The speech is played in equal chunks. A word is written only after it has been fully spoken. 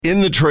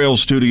In the Trail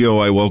Studio,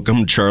 I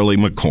welcome Charlie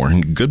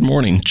McCorn. Good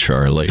morning,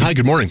 Charlie. Hi,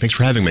 good morning. Thanks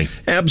for having me.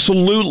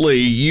 Absolutely.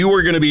 You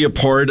are going to be a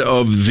part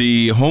of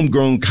the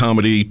Homegrown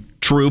Comedy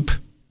Troupe.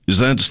 Is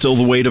that still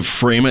the way to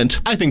frame it?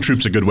 I think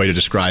troupe's a good way to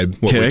describe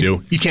what we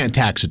do. You can't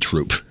tax a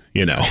troupe.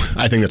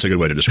 I think that's a good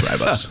way to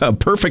describe us. A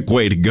perfect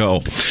way to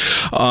go.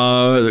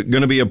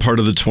 Going to be a part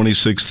of the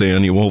 26th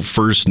annual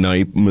First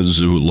Night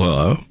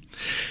Missoula.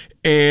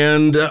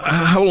 And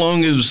how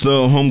long has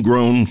the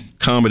Homegrown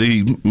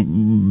Comedy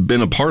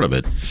been a part of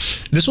it?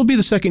 This will be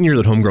the second year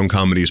that Homegrown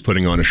Comedy is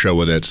putting on a show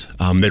with it.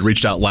 They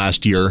reached out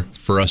last year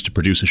for us to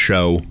produce a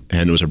show,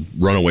 and it was a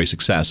runaway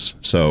success.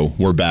 So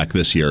we're back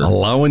this year.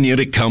 Allowing you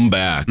to come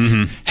back.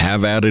 Mm-hmm.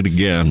 Have at it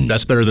again.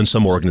 That's better than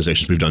some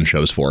organizations we've done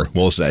shows for,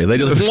 we'll say. They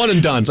just one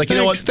and done. It's like, you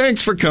know what?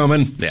 Thanks for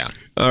coming. Yeah.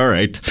 All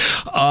right.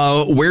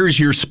 Where's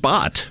your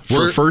spot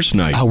for first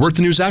night? We're at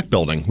the new Zach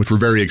building, which we're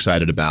very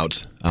excited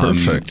about.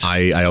 Perfect.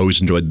 I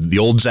always enjoyed the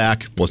old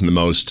Zach. Wasn't the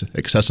most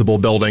accessible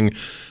building.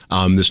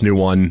 This new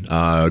one,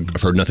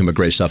 I've heard nothing but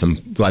great stuff. I'm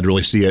glad to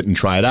really see it and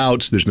try it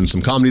out. There's been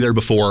some comedy there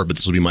before, but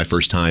this will be my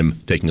first time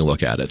taking a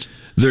look at it.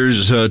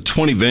 There's 20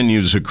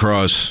 venues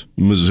across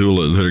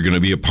Missoula that are going to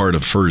be a part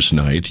of First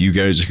Night. You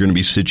guys are going to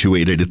be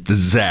situated at the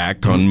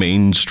Zach on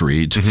Main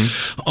Street.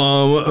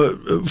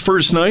 Mm-hmm.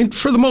 First Night,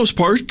 for the most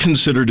part,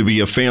 considered to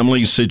be a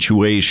family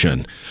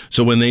situation.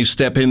 So when they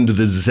step into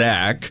the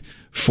Zach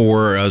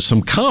for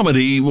some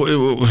comedy,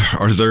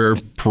 are there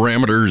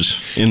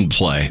parameters in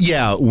play?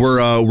 Yeah,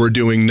 we're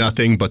doing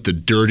nothing but the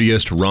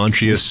dirtiest,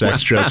 raunchiest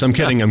sex jokes. I'm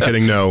kidding.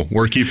 No,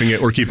 we're keeping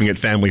it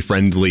family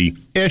friendly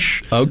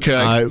ish.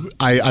 Okay.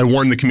 I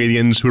warn the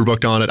comedians who are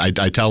booked on it.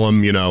 I tell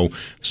them,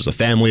 this is a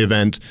family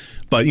event,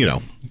 but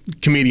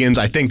comedians,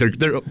 I think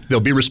they'll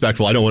be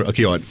respectful. I don't want.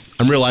 Okay,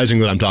 I'm realizing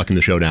that I'm talking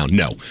the show down.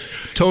 No,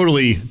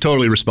 totally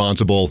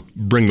responsible.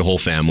 Bring the whole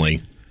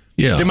family.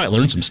 Yeah. They might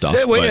learn some stuff.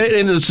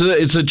 And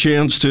it's a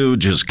chance to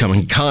just come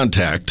in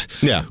contact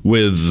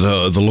with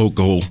the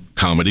local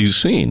comedy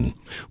scene,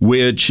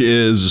 which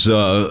is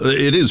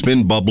it has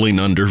been bubbling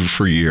under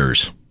for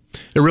years.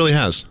 It really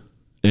has.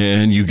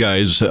 And you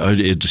guys,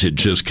 it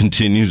just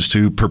continues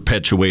to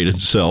perpetuate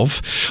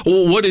itself.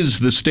 Well, what is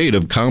the state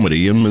of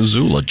comedy in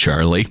Missoula,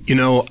 Charlie?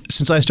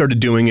 Since I started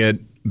doing it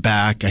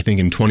back, I think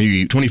in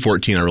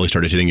 2014, I really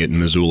started hitting it in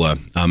Missoula.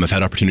 I've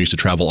had opportunities to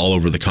travel all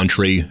over the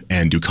country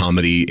and do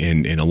comedy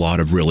in a lot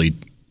of really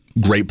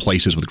great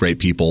places with great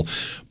people,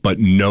 but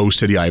no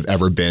city I've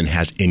ever been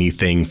has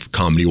anything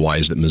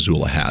comedy-wise that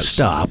Missoula has.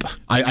 Stop.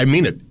 I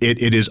mean it.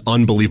 It is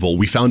unbelievable.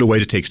 We found a way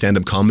to take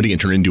stand-up comedy and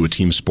turn it into a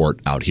team sport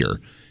out here.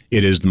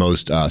 It is the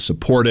most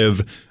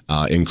supportive,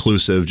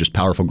 inclusive, just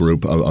powerful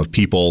group of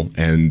people,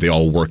 and they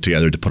all work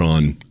together to put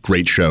on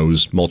great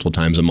shows multiple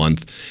times a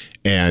month.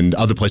 And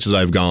other places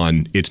I've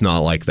gone, it's not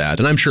like that.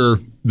 And I'm sure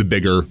the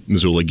bigger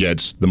Missoula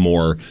gets, the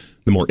more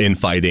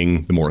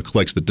infighting, the more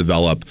cliques that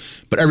develop.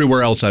 But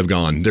everywhere else I've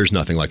gone, there's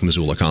nothing like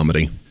Missoula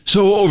comedy.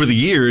 So over the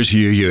years,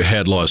 you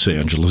had Los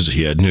Angeles,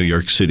 you had New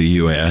York City,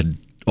 you had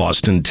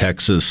Austin,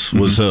 Texas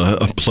was a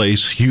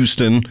place.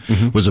 Houston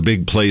was a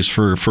big place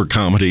for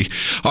comedy.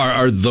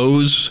 Are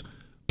those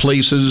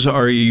places,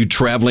 are you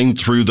traveling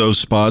through those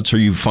spots? Are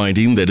you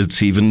finding that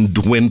it's even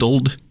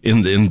dwindled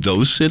in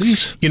those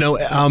cities?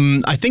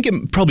 I think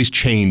it probably has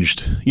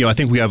changed. I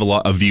think we have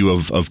a view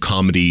of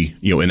comedy,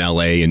 in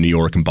LA and New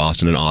York and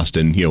Boston and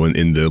Austin,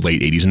 in the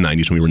late 80s and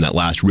 90s when we were in that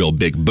last real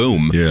big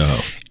boom. Yeah.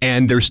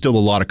 And there's still a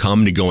lot of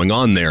comedy going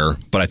on there,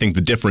 but I think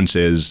the difference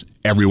is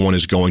everyone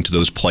is going to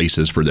those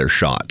places for their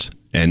shot.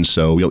 And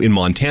so, in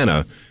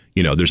Montana,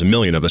 there's 1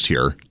 million of us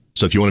here.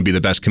 So if you want to be the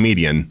best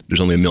comedian,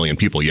 there's only 1 million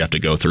people you have to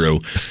go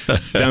through.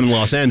 Down in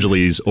Los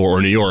Angeles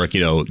or New York,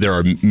 there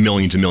are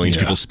millions and millions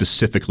of people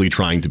specifically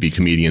trying to be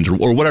comedians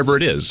or whatever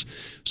it is.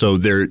 So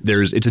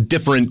it's a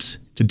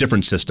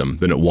different system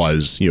than it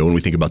was, when we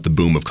think about the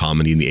boom of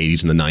comedy in the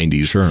 80s and the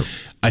 90s. Sure.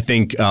 I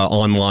think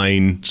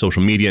online,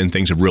 social media and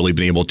things have really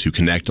been able to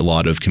connect a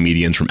lot of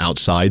comedians from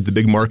outside the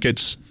big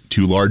markets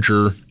to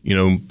larger,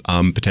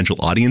 potential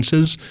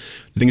audiences.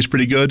 I think it's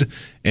pretty good.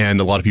 And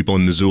a lot of people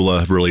in Missoula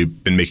have really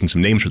been making some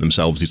names for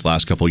themselves these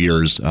last couple of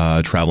years,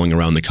 traveling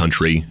around the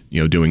country,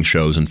 doing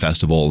shows and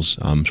festivals,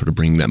 sort of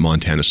bringing that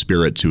Montana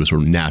spirit to a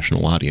sort of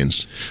national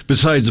audience.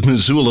 Besides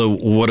Missoula,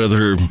 what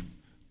other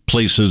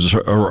places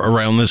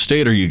around the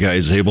state are you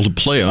guys able to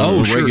play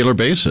on a regular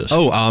basis?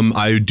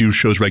 I do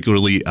shows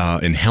regularly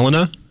in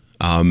Helena.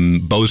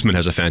 Bozeman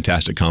has a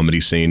fantastic comedy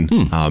scene.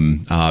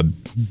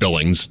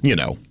 Billings,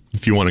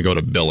 if you want to go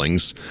to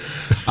Billings.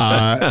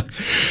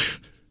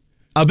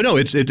 But no,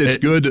 it's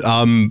good.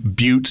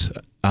 Butte,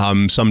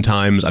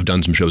 sometimes I've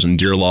done some shows in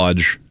Deer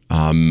Lodge.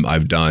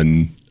 I've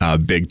done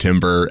Big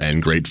Timber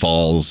and Great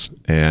Falls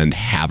and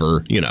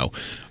Havre,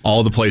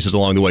 all the places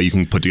along the way you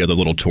can put together a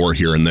little tour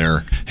here and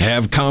there.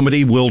 Have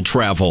comedy, will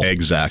travel.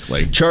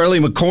 Exactly. Charlie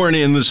McCorn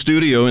in the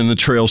studio, in the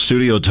Trail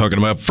studio, talking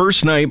about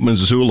First Night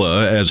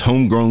Missoula as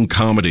Homegrown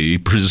Comedy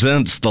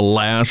presents the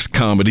last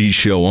comedy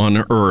show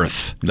on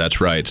earth.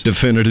 That's right.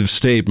 Definitive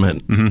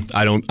statement.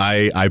 Mm-hmm.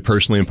 I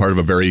personally am part of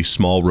a very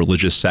small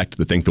religious sect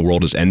that think the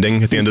world is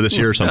ending at the end of this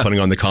year, so I'm putting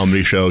on the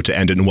comedy show to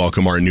end it and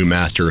welcome our new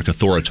master,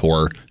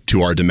 Cathorator,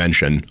 to our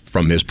dimension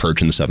from his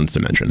perch in the seventh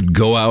dimension.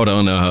 Go out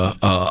on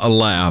a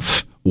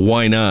laugh.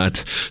 Why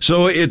not?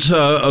 So it's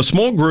a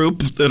small group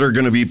that are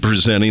going to be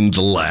presenting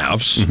the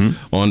laughs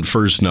on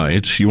First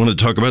Night. You want to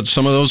talk about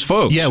some of those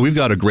folks? Yeah, we've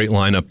got a great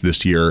lineup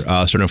this year,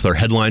 starting off with our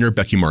headliner,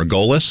 Becky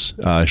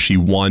Margolis. She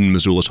won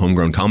Missoula's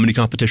Homegrown Comedy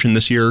Competition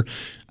this year.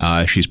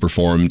 She's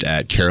performed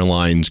at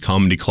Caroline's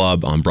Comedy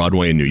Club on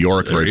Broadway in New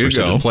York, a very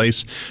prestigious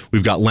place.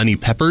 We've got Lenny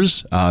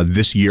Peppers.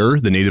 This year,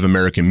 the Native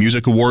American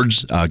Music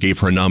Awards gave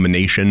her a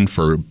nomination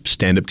for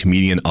Stand-Up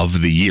Comedian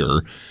of the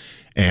Year.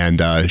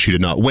 And she did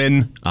not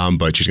win,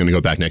 but she's going to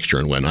go back next year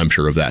and win. I'm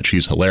sure of that.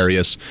 She's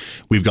hilarious.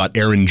 We've got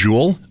Aaron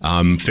Jewell,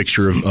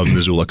 fixture of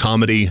Missoula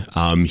comedy.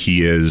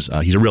 He's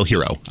a real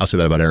hero. I'll say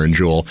that about Aaron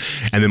Jewell.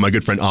 And then my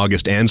good friend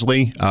August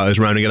Ansley is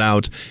rounding it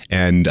out,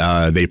 and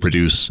they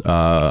produce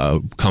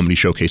a comedy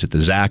showcase at the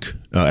ZAC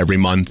every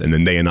month. And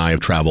then they and I have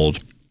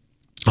traveled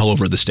all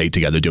over the state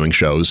together doing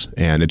shows,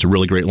 and it's a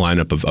really great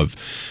lineup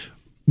of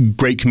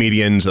great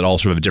comedians that all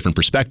sort of have a different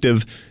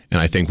perspective,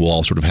 and I think we'll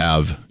all sort of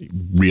have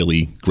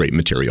really great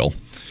material.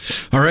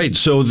 All right,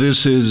 so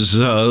this is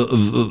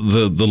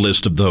the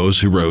list of those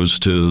who rose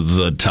to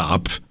the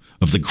top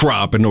of the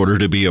crop in order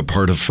to be a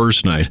part of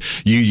First Night.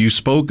 You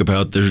spoke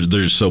about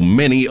there's so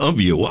many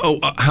of you.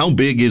 How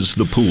big is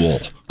the pool?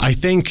 I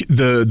think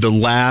the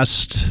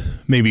last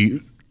maybe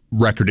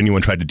record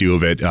anyone tried to do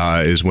of it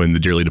is when the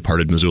dearly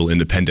departed Missoula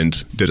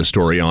Independent did a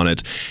story on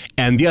it.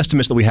 And the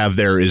estimates that we have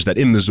there is that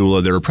in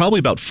Missoula, there are probably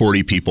about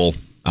 40 people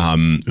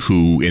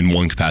who in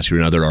one capacity or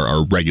another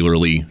are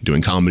regularly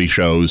doing comedy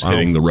shows,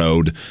 hitting the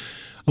road,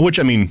 which,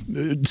 I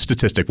mean,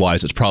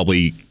 statistic-wise, it's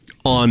probably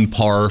on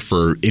par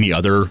for any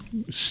other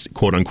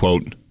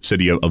quote-unquote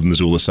city of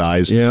Missoula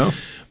size. Yeah.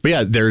 But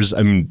yeah,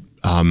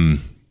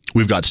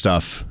 we've got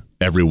stuff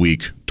every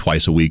week,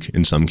 twice a week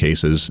in some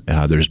cases.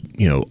 There's,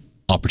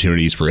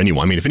 opportunities for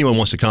anyone. I mean, if anyone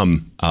wants to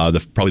come,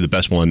 probably the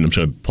best one, I'm just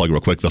going to plug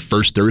real quick, the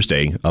first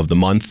Thursday of the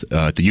month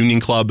at the Union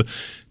Club,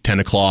 10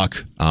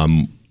 o'clock.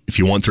 If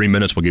you want 3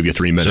 minutes, we'll give you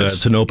 3 minutes. So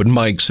that's an open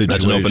mic situation.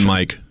 That's an open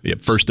mic.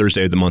 Yep, first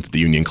Thursday of the month at the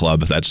Union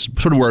Club. That's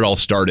sort of where it all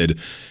started,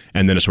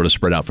 and then it sort of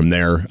spread out from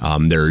there.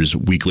 There's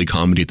weekly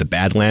comedy at the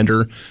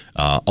Badlander,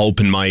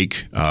 open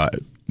mic,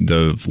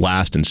 the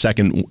last and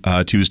second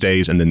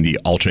Tuesdays, and then the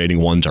alternating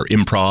ones are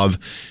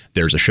improv.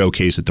 There's a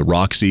showcase at the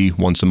Roxy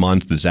once a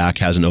month. The ZAC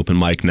has an open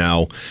mic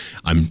now.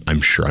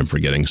 I'm sure I'm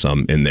forgetting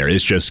some in there.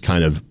 It's just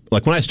kind of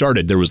like when I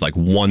started, there was like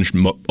one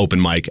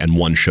open mic and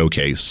one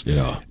showcase.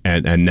 Yeah.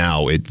 And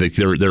now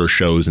there are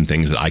shows and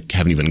things that I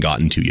haven't even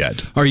gotten to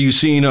yet. Are you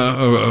seeing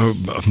a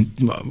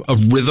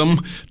rhythm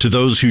to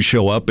those who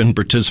show up and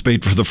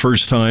participate for the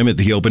first time at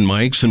the open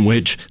mics in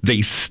which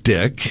they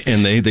stick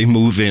and they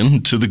move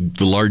into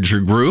the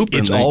larger group?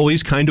 It's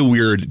always kind of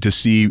weird to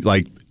see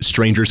like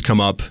strangers come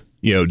up,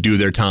 do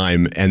their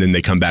time, and then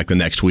they come back the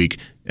next week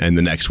and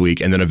the next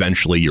week, and then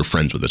eventually you're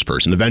friends with this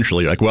person.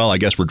 Eventually, you're like, well, I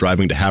guess we're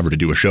driving to Havre to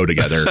do a show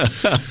together.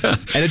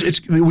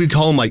 And we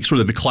call them like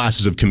sort of the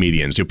classes of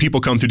comedians.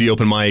 People come through the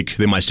open mic,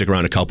 they might stick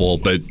around a couple,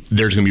 but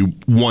there's going to be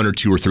 1 or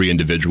 2 or 3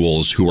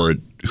 individuals who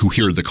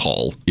hear the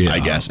call, I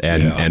guess,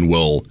 and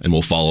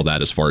will follow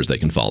that as far as they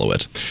can follow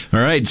it. All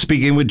right,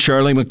 speaking with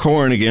Charlie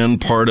McCorn, again,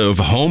 part of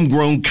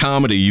Homegrown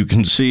Comedy. You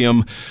can see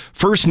him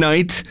First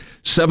Night,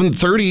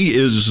 7:30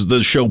 is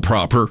the show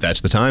proper. That's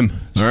the time.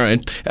 All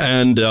right,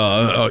 and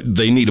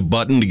they need a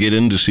button to get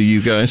in to see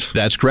you guys?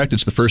 That's correct.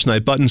 It's the First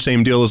Night button,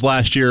 same deal as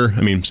last year.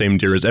 I mean, same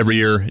deal as every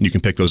year, and you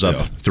can pick those up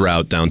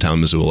throughout downtown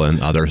Missoula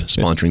and other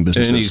sponsoring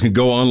businesses. And you can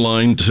go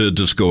online to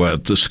just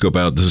scope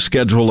out the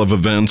schedule of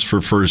events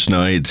for First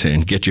Night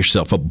and get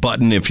yourself a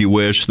button if you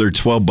wish. They're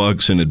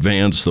 $12 in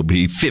advance. They'll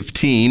be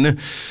 $15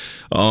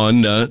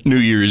 on New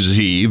Year's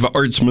Eve,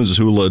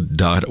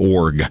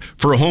 artsmissoula.org.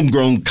 For a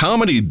Homegrown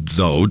Comedy,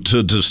 though,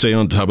 to stay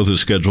on top of the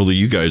schedule that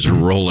you guys are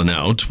rolling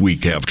out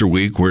week after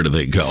week, where do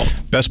they go?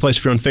 Best place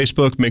if you're on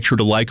Facebook, make sure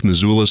to like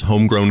Missoula's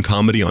Homegrown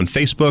Comedy on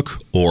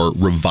Facebook or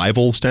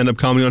Revival Stand-Up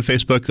Comedy on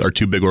Facebook, our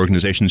 2 big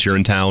organizations here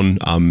in town.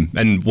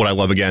 And what I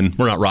love, again,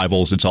 we're not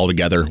rivals. It's all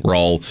together. We're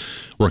all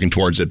working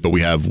towards it, but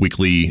we have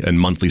weekly and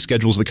monthly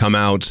schedules that come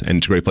out, and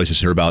it's a great place to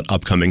hear about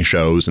upcoming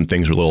shows and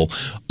things are a little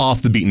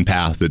off the beaten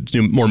path that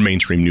more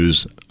mainstream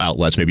news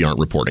outlets maybe aren't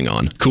reporting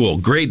on. Cool.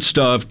 Great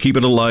stuff. Keep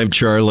it alive,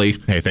 Charlie.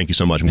 Hey, thank you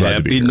so much. I'm glad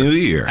to be here. Happy New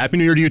Year. Happy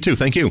New Year to you, too.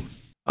 Thank you.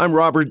 I'm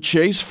Robert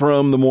Chase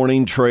from The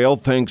Morning Trail.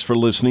 Thanks for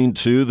listening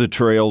to the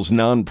Trail's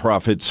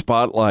Nonprofit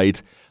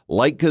Spotlight.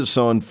 Like us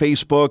on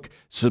Facebook,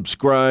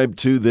 subscribe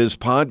to this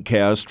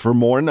podcast for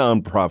more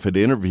nonprofit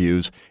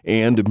interviews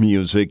and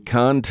music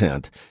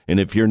content. And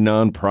if your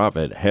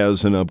nonprofit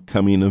has an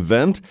upcoming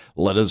event,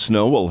 let us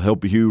know. We'll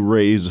help you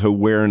raise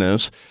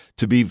awareness.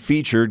 To be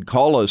featured,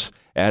 call us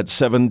at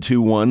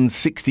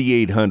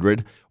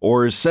 721-6800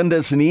 or send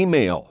us an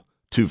email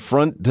to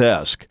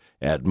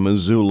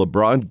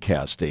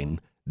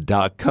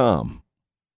frontdesk@MissoulaBroadcasting.com.